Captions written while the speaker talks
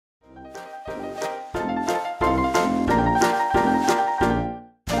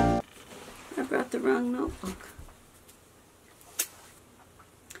wrong notebook.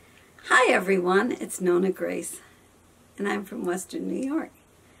 Hi everyone, it's NonnaGrace, and I'm from Western New York.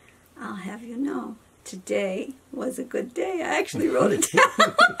 I'll have you know, today was a good day. I actually wrote it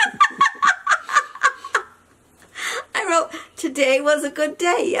down. I wrote, today was a good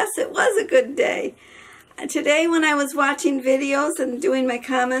day. Yes, it was a good day. Today when I was watching videos and doing my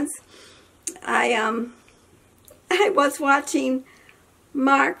comments, I was watching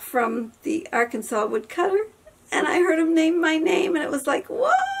Mark from the Arkansas Woodcutter, and I heard him name my name, and it was like,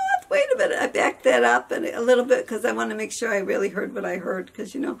 what? Wait a minute. I backed that up a little bit because I want to make sure I really heard what I heard.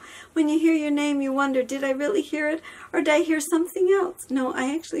 Because, you know, when you hear your name, you wonder, did I really hear it? Or did I hear something else? No,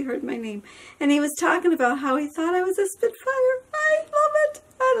 I actually heard my name. And he was talking about how he thought I was a Spitfire. I love it.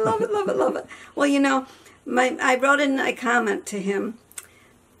 I love it, love it, love it. Well, you know, I wrote in a comment to him,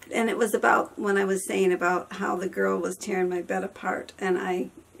 and it was about when I was saying about how the girl was tearing my bed apart, and I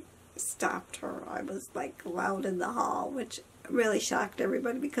stopped her. I was like loud in the hall, which really shocked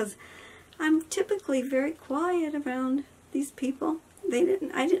everybody because I'm typically very quiet around these people.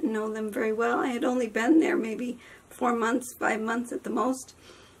 I didn't know them very well. I had only been there maybe 4 months, 5 months at the most.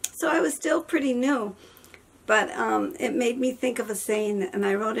 So I was still pretty new. But it made me think of a saying, and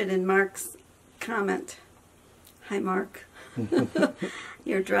I wrote it in Mark's comment. Hi, Mark.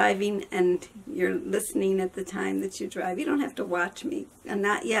 You're driving and you're listening at the time that you drive. You don't have to watch me, and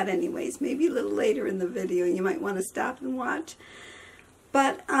not yet anyways. Maybe a little later in the video you might want to stop and watch.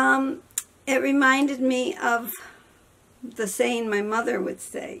 But it reminded me of the saying my mother would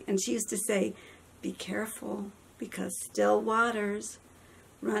say, and she used to say, be careful because still waters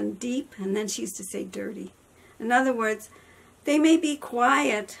run deep, and then she used to say dirty. In other words, they may be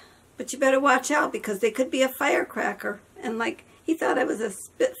quiet, but you better watch out because they could be a firecracker. And like, he thought I was a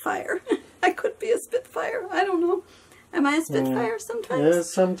Spitfire. I could be a Spitfire. I don't know. Am I a Spitfire sometimes? Yeah,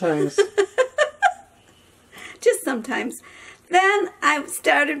 sometimes. Just sometimes. Then I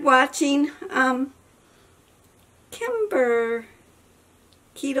started watching Kimber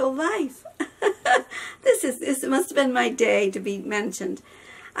Keto Life. This must have been my day to be mentioned.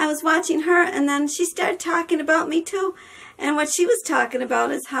 I was watching her, and then she started talking about me too. And what she was talking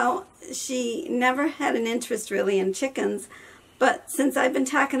about is how she never had an interest really in chickens. But since I've been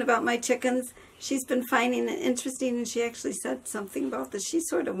talking about my chickens, she's been finding it interesting, and she actually said something about this. She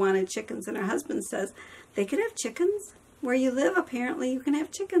sort of wanted chickens, and her husband says, they could have chickens. Where you live, apparently, you can have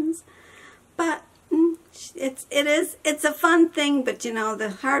chickens. But it's a fun thing, but you know,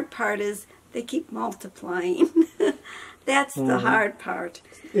 the hard part is they keep multiplying. That's the hard part.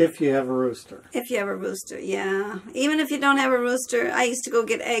 If you have a rooster. If you have a rooster, yeah. Even if you don't have a rooster, I used to go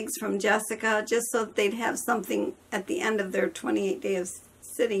get eggs from Jessica just so that they'd have something at the end of their 28 day of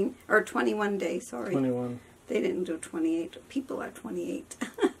sitting, or 21 day, sorry. 21. They didn't do 28. People are 28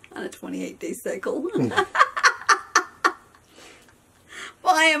 on a 28-day cycle.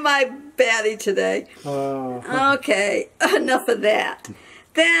 Why am I batty today? Okay, enough of that.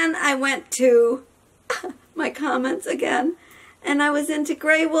 Then I went to my comments again, and I was into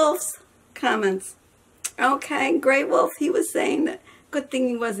Grey Wolf's comments. Okay, Grey Wolf, he was saying that good thing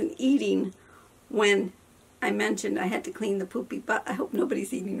he wasn't eating when I mentioned I had to clean the poopy butt. I hope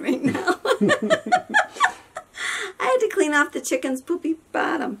nobody's eating right now. I had to clean off the chicken's poopy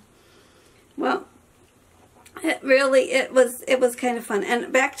bottom. Well, it was kind of fun.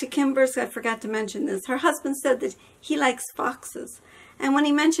 And back to Kimber's, I forgot to mention this. Her husband said that he likes foxes. And when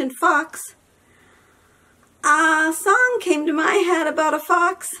he mentioned fox, a song came to my head about a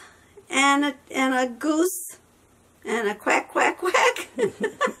fox and a goose and a quack, quack, quack. And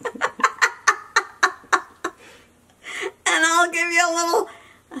I'll give you a little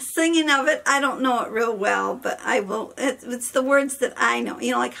singing of it. I don't know it real well, but I will. It's the words that I know.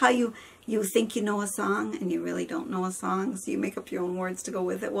 You know, like how you think you know a song and you really don't know a song, so you make up your own words to go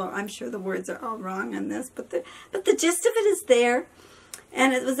with it. Well, I'm sure the words are all wrong on this, but the gist of it is there.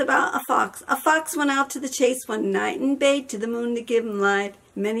 And it was about a fox. A fox went out to the chase one night and bayed to the moon to give him light.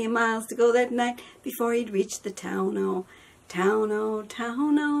 Many a miles to go that night before he'd reach the town, oh, town, oh,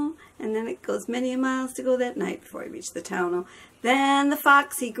 town, oh. And then it goes many a miles to go that night before he reached the town, oh. Then the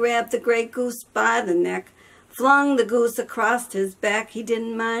fox, he grabbed the gray goose by the neck, flung the goose across his back. He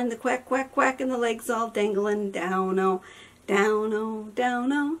didn't mind the quack, quack, quack, and the legs all dangling down, oh, down, oh,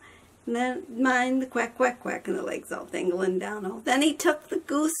 down, oh. And then mind the quack, quack, quack, and the legs all dangling down. Oh. Then he took the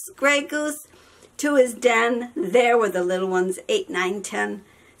goose, gray goose, to his den. There were the little ones, 8, 9, 10.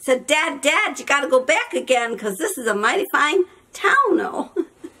 Said, Dad, Dad, you got to go back again, because this is a mighty fine town, oh.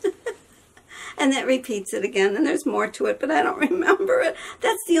 And that repeats it again, and there's more to it, but I don't remember it.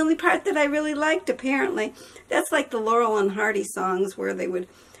 That's the only part that I really liked, apparently. That's like the Laurel and Hardy songs where they would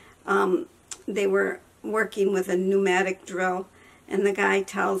they were working with a pneumatic drill, and the guy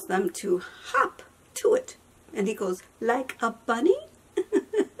tells them to hop to it. And he goes, like a bunny?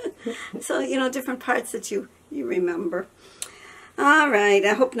 So, you know, different parts that you remember. All right,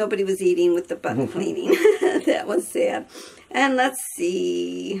 I hope nobody was eating with the butt cleaning. That was sad. And let's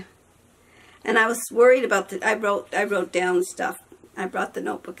see. And I was worried about I wrote down stuff. I brought the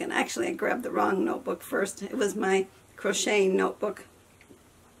notebook, and actually I grabbed the wrong notebook first. It was my crocheting notebook.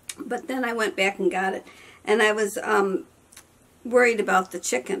 But then I went back and got it. And I was worried about the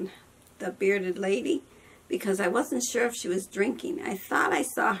chicken, the bearded lady, because I wasn't sure if she was drinking. I thought I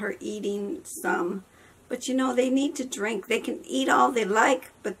saw her eating some. But you know, they need to drink. They can eat all they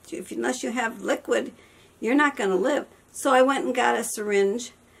like, but unless you have liquid, you're not going to live. So I went and got a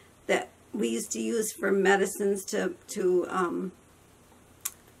syringe that we used to use for medicines to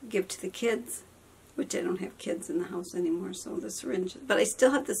give to the kids, which I don't have kids in the house anymore, so the syringe. But I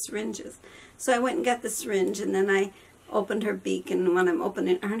still have the syringes. So I went and got the syringe, and then I opened her beak, and when I'm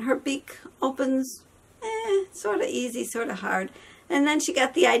opening her beak opens sort of easy, sort of hard. And then she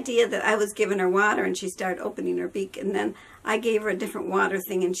got the idea that I was giving her water, and she started opening her beak. And then I gave her a different water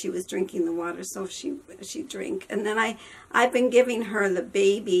thing, and she was drinking the water, so she drank. And then I've been giving her the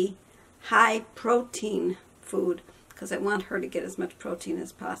baby high-protein food, because I want her to get as much protein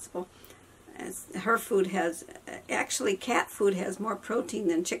as possible. As her food has, actually cat food has more protein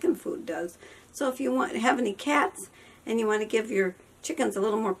than chicken food does. So if you have any cats, and you want to give your chickens a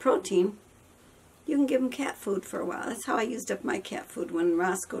little more protein, you can give them cat food for a while. That's how I used up my cat food when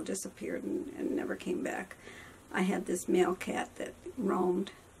Roscoe disappeared and never came back. I had this male cat that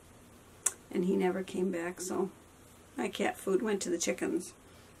roamed, and he never came back, so my cat food went to the chickens.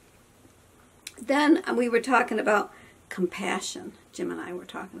 Then we were talking about compassion. Jim and I were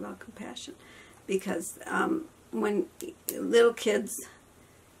talking about compassion, because when little kids,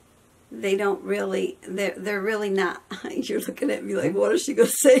 they don't really, they're really not, you're looking at me like, what is she going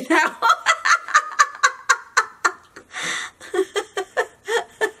to say now?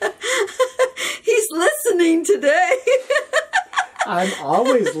 Today. I'm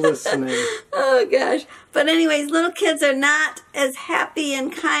always listening. Oh gosh. But anyways, little kids are not as happy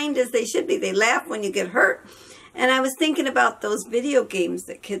and kind as they should be. They laugh when you get hurt. And I was thinking about those video games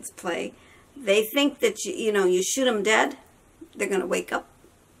that kids play. They think that you shoot them dead, they're going to wake up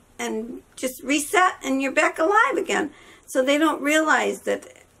and just reset and you're back alive again. So they don't realize that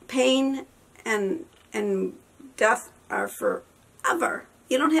pain and death are forever.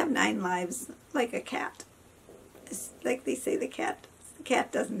 You don't have 9 lives like a cat. Like they say, the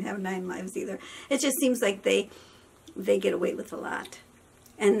cat doesn't have 9 lives either. It just seems like they get away with a lot.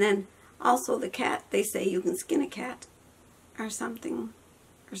 And then also the cat, they say you can skin a cat or something,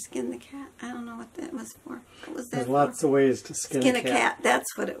 or skin the cat. I don't know what that was for. What was that? There's lots of ways to skin a cat.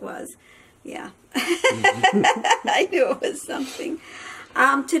 That's what it was. Yeah. I knew it was something.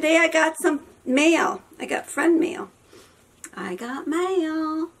 Today I got some mail. I got friend mail. I got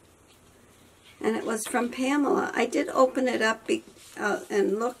mail. And it was from Pamela. I did open it up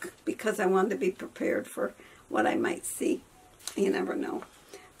and look, because I wanted to be prepared for what I might see. You never know.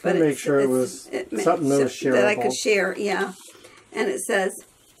 But make sure it was something that was shareable. That I could share, yeah. And it says,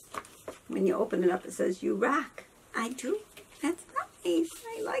 when you open it up, it says, "You rock." I do. That's nice.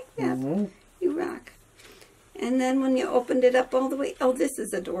 I like that. Mm-hmm. You rock. And then when you opened it up all the way, oh, this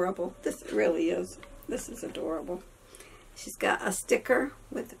is adorable. This really is. This is adorable. She's got a sticker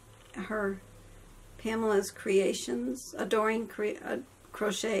with her Pamela's Creations,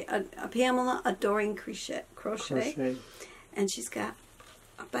 Crochet, Pamela Adoring Crochet. And she's got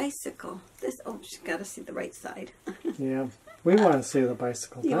a bicycle. She's got to see the right side. Yeah, we want to see the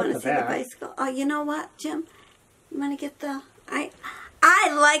bicycle. You want to see the bicycle? Oh, you know what, Jim? You want to get the... I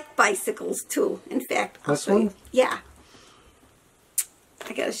like bicycles too. In fact, I'll show you. Yeah.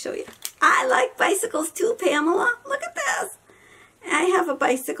 I got to show you. I like bicycles too, Pamela. Look at this. I have a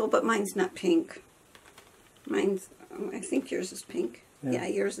bicycle, but mine's not pink. I think yours is pink. Yeah,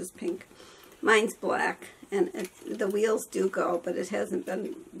 yours is pink. Mine's black, and the wheels do go, but it hasn't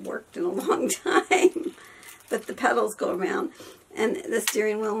been worked in a long time. But the pedals go around, and the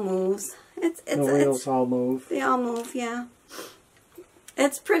steering wheel moves. The wheels all move. They all move, yeah.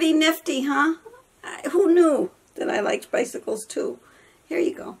 It's pretty nifty, huh? Who knew that I liked bicycles too? Here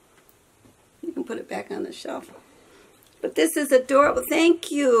you go. You can put it back on the shelf. But this is adorable.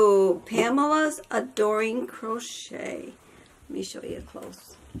 Thank you, Pamela's Adoring Crochet. Let me show you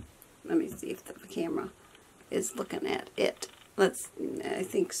close. Let me see if the camera is looking at it. I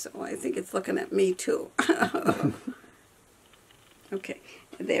think so. I think it's looking at me too. Okay,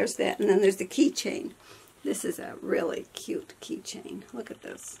 there's that. And then there's the keychain. This is a really cute keychain. Look at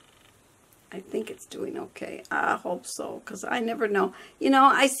this. I think it's doing okay. I hope so, because I never know. You know,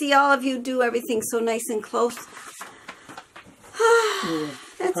 I see all of you do everything so nice and close.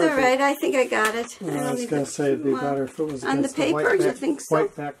 That's all right. I think I got it. I was going to say it'd be better if it was on the paper. You think so?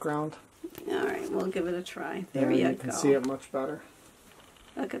 White background. All right, we'll give it a try. There you go. You can see it much better.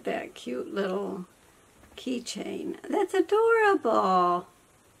 Look at that cute little keychain. That's adorable.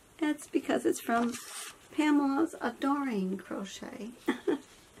 That's because it's from Pamela's Adoring Crochet.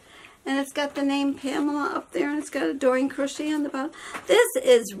 And it's got the name Pamela up there, and it's got Adoring Crochet on the bottom. This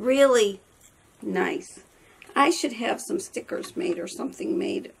is really nice. I should have some stickers made or something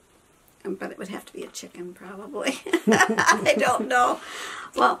made, but it would have to be a chicken probably. I don't know.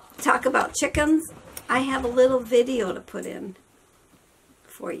 Well, talk about chickens. I have a little video to put in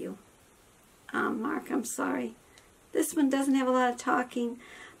for you. Mark, I'm sorry. This one doesn't have a lot of talking,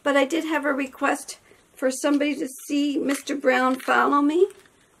 but I did have a request for somebody to see Mr. Brown follow me.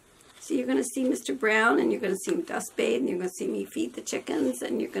 So you're going to see Mr. Brown, and you're going to see him dust bathe, and you're going to see me feed the chickens,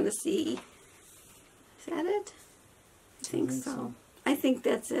 and you're going to see... Is that it? I think so. I think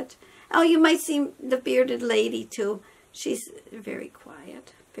that's it. Oh, you might see the bearded lady, too. She's very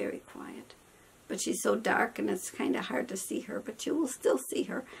quiet, very quiet. But she's so dark, and it's kind of hard to see her, but you will still see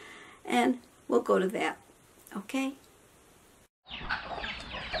her. And we'll go to that. Okay?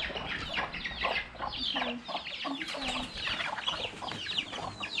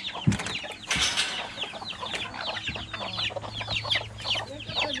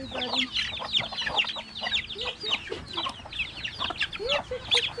 Everybody.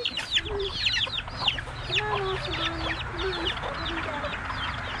 Come on,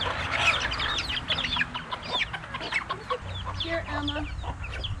 here, Emma.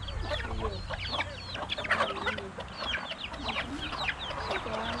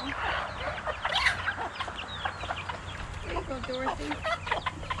 There you go, Dorothy.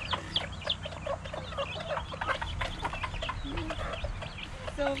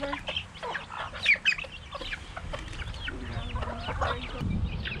 Silver.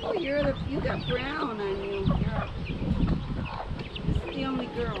 Oh, you got brown on you. This is the only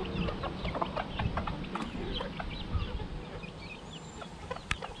girl.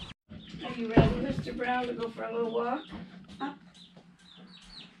 Are you ready, Mr. Brown, to go for a little walk? Up.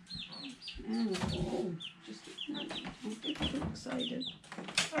 And just don't get too excited.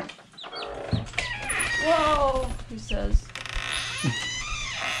 Whoa, he says.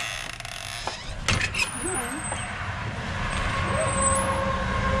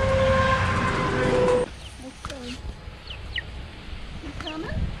 Come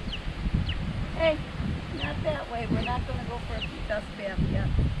on. Hey, not that way. We're not going to go for a dust bath yet.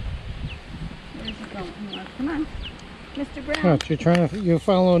 Where's he going? Come on. Mr. Brown. What, you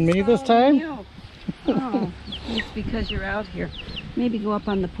following me this time? You. Oh, it's because you're out here. Maybe go up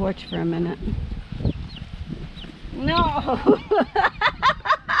on the porch for a minute. No!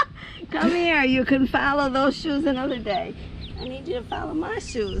 Come here. You can follow those shoes another day. I need you to follow my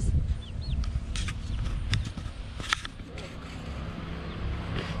shoes.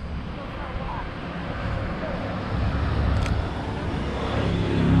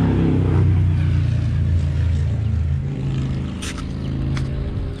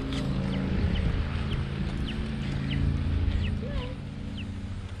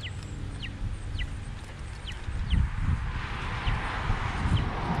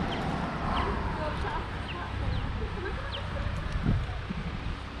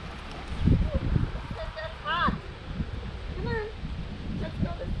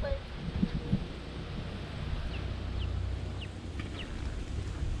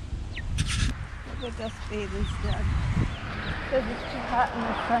 Dust bathe instead because it's too hot in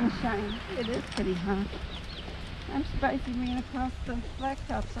the sunshine. It is pretty hot. I'm surprised he ran across the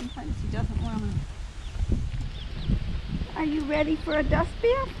blacktop. Sometimes he doesn't want to. Are you ready for a dust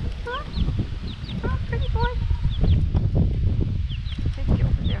bath? Huh? Oh, pretty boy. Take you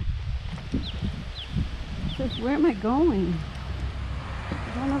over there. It says, where am I going?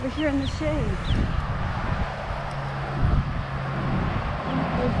 I'm going over here in the shade.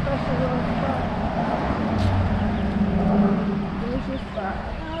 Special little spot. There's your spot.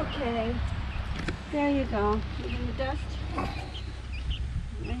 Okay. There you go. You in the dust?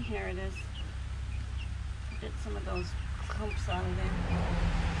 And here it is. Get some of those clumps out of there.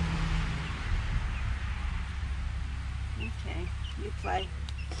 Okay. You play.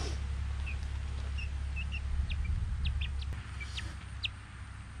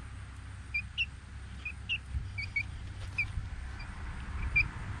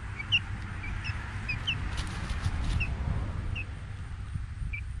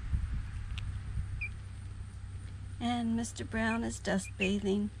 And Mr. Brown is dust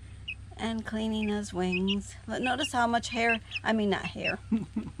bathing, And cleaning his wings. But notice how much hair, I mean not hair,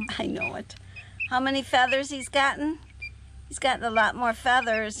 I know it. How many feathers he's gotten? He's gotten a lot more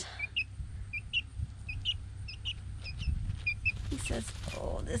feathers. He says,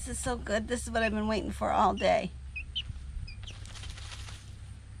 oh, this is so good. This is what I've been waiting for all day.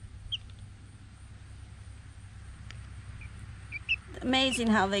 Amazing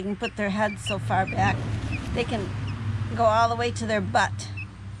how they can put their heads so far back. They can go all the way to their butt.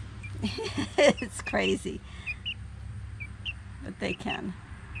 It's crazy. But they can.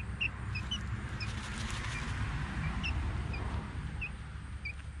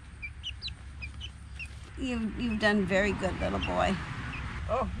 You've done very good, little boy.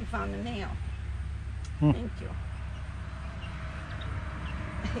 Oh, you found a nail. Thank you.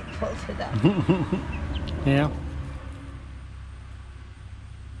 He pulled it up. Yeah.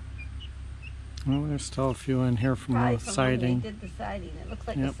 Well, there's still a few in here from the siding. When they did the siding. It looks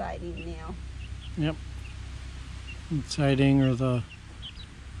like a siding nail. Yep. The siding or the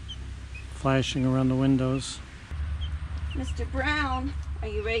flashing around the windows. Mr. Brown, are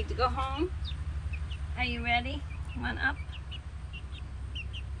you ready to go home? Are you ready? Come on up.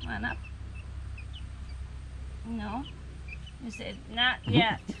 Come on up. No? You said, not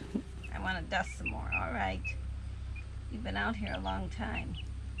yet. I want to dust some more. All right. You've been out here a long time.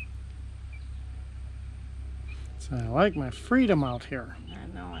 So I like my freedom out here. I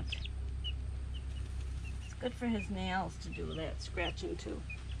know it. It's good for his nails to do that scratching too.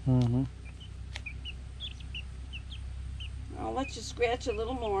 Mm-hmm. I'll let you scratch a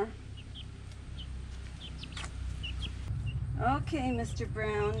little more. Okay, Mr.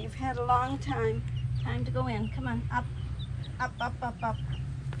 Brown, you've had a long time. Time to go in. Come on, up, up, up, up, up.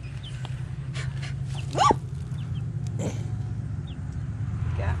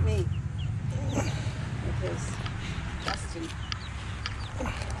 Got me. With his dusting.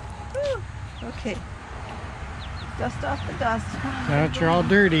 Woo. Okay. Dust off the dust. Now you're all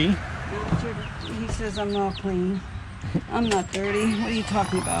dirty. He says I'm all clean. I'm not dirty. What are you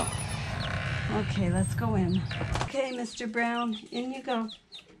talking about? Okay, let's go in. Okay, Mr. Brown, in you go.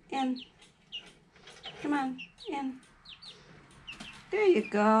 In. Come on, in. There you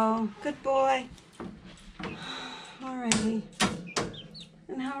go. Good boy. Alrighty.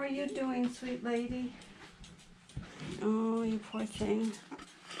 And how are you doing, sweet lady? Oh, you poor thing.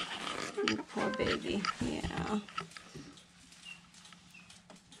 You poor baby. Yeah.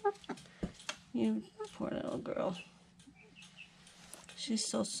 You poor little girl. She's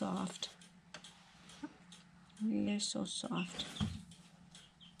so soft. You're so soft.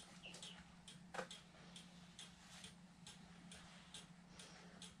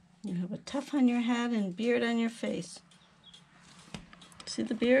 You have a tuft on your head and beard on your face. See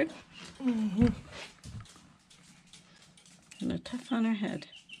the beard? Mm-hmm. And a tuft on her head.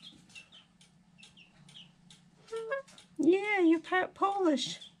 Yeah, you're part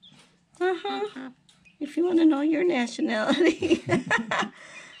Polish. Uh-huh. If you want to know your nationality.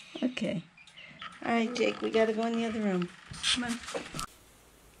 Okay. All right, Jake, we got to go in the other room. Come on.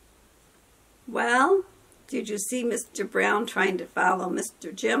 Well, did you see Mr. Brown trying to follow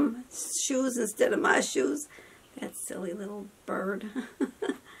Mr. Jim's shoes instead of my shoes? That silly little bird.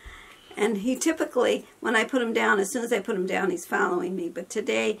 And he typically, when I put him down, as soon as I put him down, he's following me. But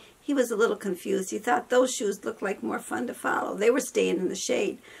today, he was a little confused. He thought those shoes looked like more fun to follow. They were staying in the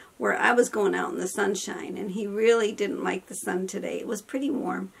shade where I was going out in the sunshine. And he really didn't like the sun today. It was pretty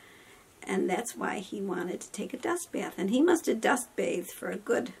warm. And that's why he wanted to take a dust bath. And he must have dust bathed for a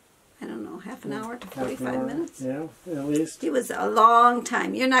good, I don't know, half an hour to 45 minutes. Yeah, at least. It was a long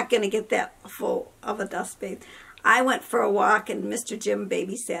time. You're not going to get that full of a dust bath. I went for a walk and Mr. Jim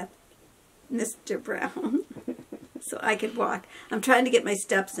babysat Mr. Brown so I could walk. I'm trying to get my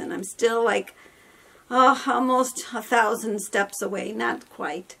steps in. I'm still like, almost 1,000 steps away. Not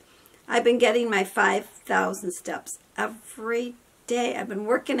quite. I've been getting my 5,000 steps every day. I've been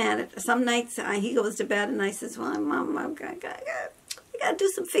working at it. Some nights he goes to bed and I says, well, Mom, I gotta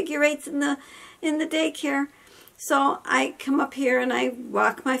do some figure eights in the daycare. So I come up here and I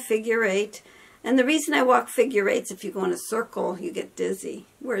walk my figure eight. And the reason I walk figure eights, if you go in a circle, you get dizzy.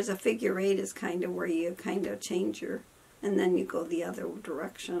 Whereas a figure eight is kind of where you kind of change your, and then you go the other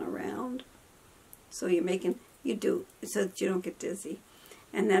direction around. So you're making, you do, so that you don't get dizzy.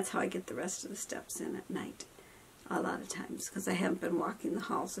 And that's how I get the rest of the steps in at night. A lot of times, because I haven't been walking the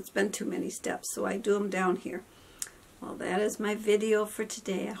halls. It's been too many steps, so I do them down here. Well, that is my video for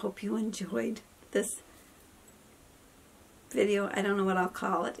today. I hope you enjoyed this video. I don't know what I'll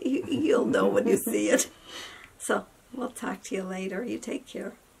call it. You'll know when you see it. So, we'll talk to you later. You take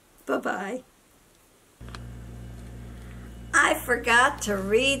care. Bye-bye. I I forgot to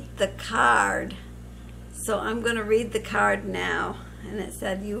read the card, so I'm going to read the card now. And it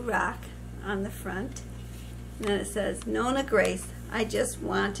said, "You rock," on the front. And then it says, "NonnaGrace, I just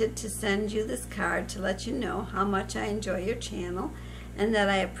wanted to send you this card to let you know how much I enjoy your channel and that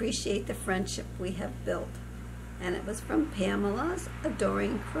I appreciate the friendship we have built." And it was from Pamela's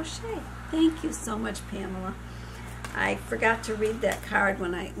Adoring Crochet. Thank you so much, Pamela. I forgot to read that card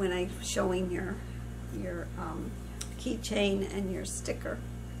when I showing your keychain and your sticker.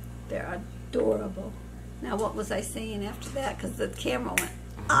 They're adorable. Now, what was I saying after that? Because the camera went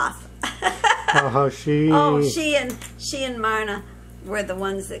off. she and Marny were the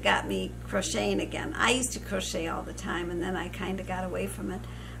ones that got me crocheting again. I used to crochet all the time, and then I kind of got away from it.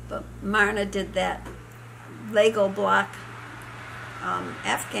 But Marny did that Lego block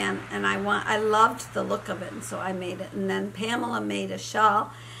Afghan, and I loved the look of it, and so I made it. And then Pamela made a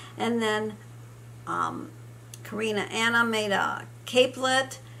shawl, and then Corina Anna made a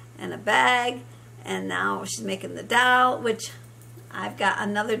capelet and a bag, and now she's making the doll, which I've got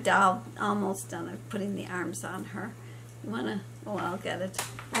another doll almost done. I'm putting the arms on her. You wanna? Oh, I'll get it.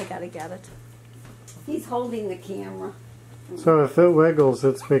 I gotta get it. He's holding the camera. So if it wiggles,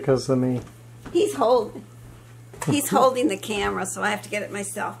 it's because of me. He's holding the camera, so I have to get it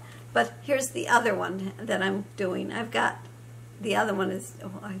myself. But here's the other one that I'm doing. I've got, the other one is,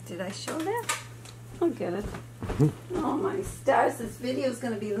 oh, did I show that? I'll get it. Oh my stars, this video is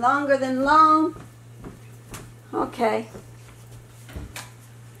going to be longer than long. Okay.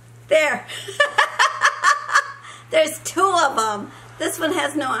 There. There's two of them. This one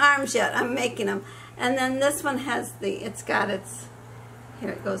has no arms yet. I'm making them. And then this one has it's got its, here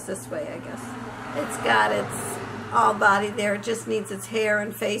it goes this way, I guess. It's got its all body there. It just needs its hair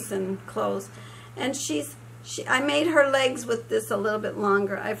and face and clothes. And I made her legs with this a little bit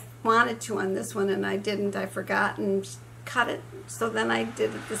longer. I wanted to on this one and I didn't. I forgot and cut it. So then I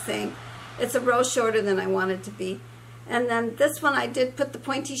did it the same. It's a row shorter than I wanted to be. And then this one I did put the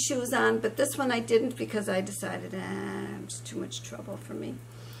pointy shoes on, but this one I didn't because I decided it's too much trouble for me.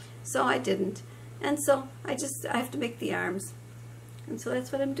 So I didn't. And so I have to make the arms. And so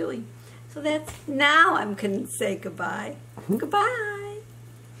that's what I'm doing. So now I'm going to say goodbye. Goodbye.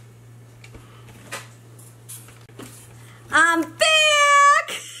 I'm back!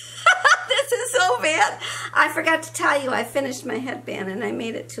 This is so bad. I forgot to tell you I finished my headband and I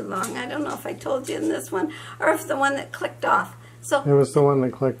made it too long. I don't know if I told you in this one or if the one that clicked off. So it was the one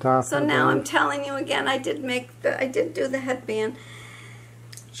that clicked off. So now I'm telling you again, I did do the headband.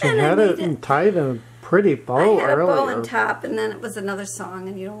 She had it tied in a pretty bow earlier. I had a bow and top, and then it was another song,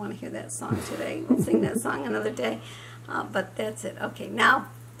 and you don't want to hear that song today. We'll sing that song another day. But that's it. Okay, now,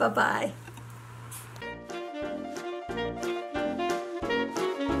 bye-bye.